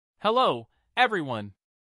Hello, everyone.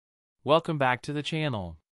 Welcome back to the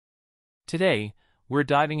channel. Today, we're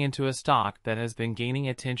diving into a stock that has been gaining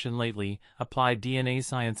attention lately, Applied DNA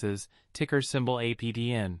Sciences, ticker symbol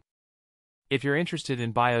APDN. If you're interested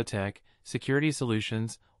in biotech, security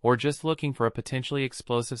solutions, or just looking for a potentially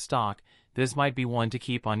explosive stock, this might be one to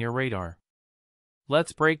keep on your radar.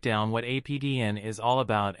 Let's break down what APDN is all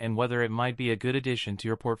about and whether it might be a good addition to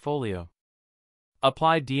your portfolio.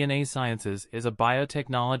 Applied DNA Sciences is a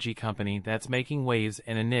biotechnology company that's making waves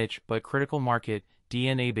in a niche but critical market,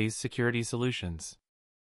 DNA-based security solutions.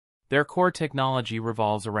 Their core technology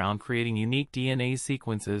revolves around creating unique DNA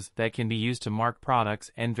sequences that can be used to mark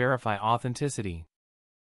products and verify authenticity.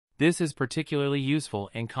 This is particularly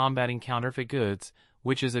useful in combating counterfeit goods,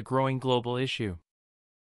 which is a growing global issue.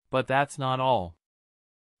 But that's not all.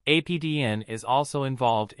 APDN is also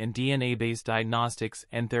involved in DNA-based diagnostics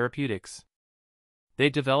and therapeutics. They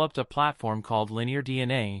developed a platform called Linear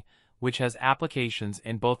DNA, which has applications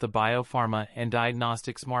in both the biopharma and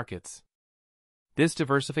diagnostics markets. This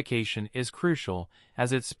diversification is crucial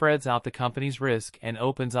as it spreads out the company's risk and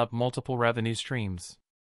opens up multiple revenue streams.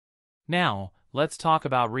 Now, let's talk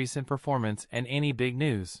about recent performance and any big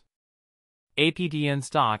news. APDN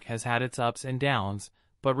stock has had its ups and downs,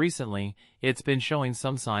 but recently, it's been showing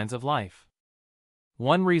some signs of life.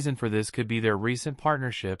 One reason for this could be their recent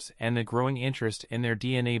partnerships and the growing interest in their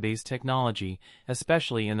DNA-based technology,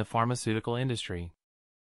 especially in the pharmaceutical industry.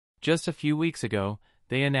 Just a few weeks ago,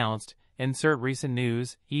 they announced, insert recent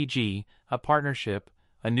news, e.g., a partnership,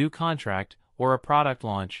 a new contract, or a product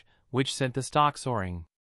launch, which sent the stock soaring.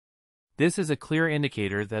 This is a clear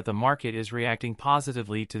indicator that the market is reacting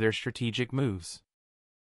positively to their strategic moves.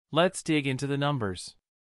 Let's dig into the numbers.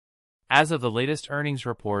 As of the latest earnings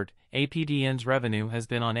report, APDN's revenue has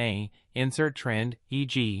been on a insert trend,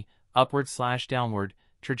 e.g., upward/downward,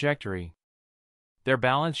 trajectory. Their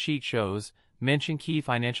balance sheet shows, mention key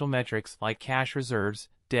financial metrics like cash reserves,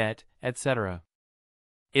 debt, etc.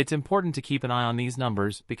 It's important to keep an eye on these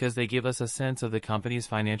numbers because they give us a sense of the company's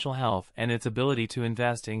financial health and its ability to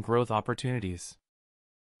invest in growth opportunities.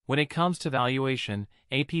 When it comes to valuation,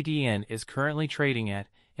 APDN is currently trading at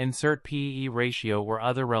insert P/E ratio or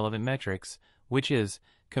other relevant metrics, which is,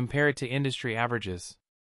 compare it to industry averages.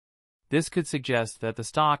 This could suggest that the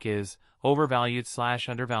stock is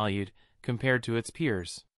overvalued/undervalued compared to its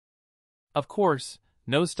peers. Of course,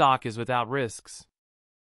 no stock is without risks.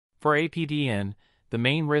 For APDN, the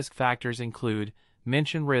main risk factors include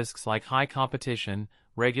mentioned risks like high competition,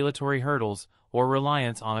 regulatory hurdles, or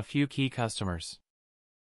reliance on a few key customers.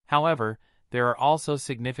 However, there are also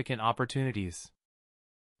significant opportunities.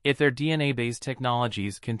 If their DNA-based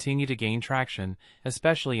technologies continue to gain traction,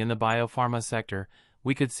 especially in the biopharma sector,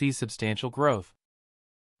 we could see substantial growth.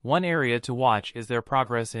 One area to watch is their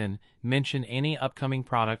progress in mention any upcoming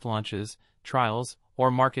product launches, trials, or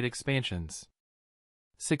market expansions.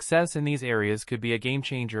 Success in these areas could be a game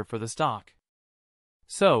changer for the stock.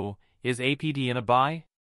 So, is APDN a buy?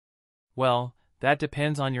 Well, that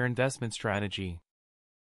depends on your investment strategy.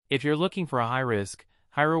 If you're looking for a high-risk,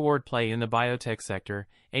 high-reward play in the biotech sector,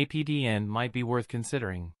 APDN might be worth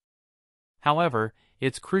considering. However,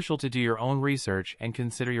 it's crucial to do your own research and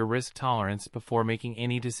consider your risk tolerance before making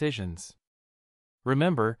any decisions.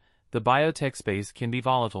 Remember, the biotech space can be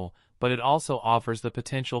volatile, but it also offers the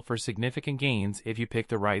potential for significant gains if you pick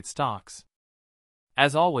the right stocks.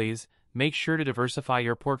 As always, make sure to diversify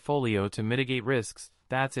your portfolio to mitigate risks.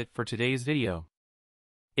 That's it for today's video.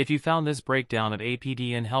 If you found this breakdown of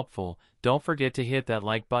APDN helpful, don't forget to hit that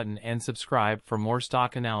like button and subscribe for more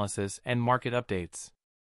stock analysis and market updates.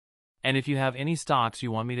 And if you have any stocks you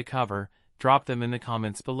want me to cover, drop them in the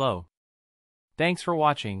comments below. Thanks for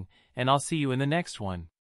watching, and I'll see you in the next one.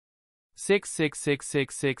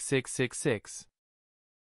 666666666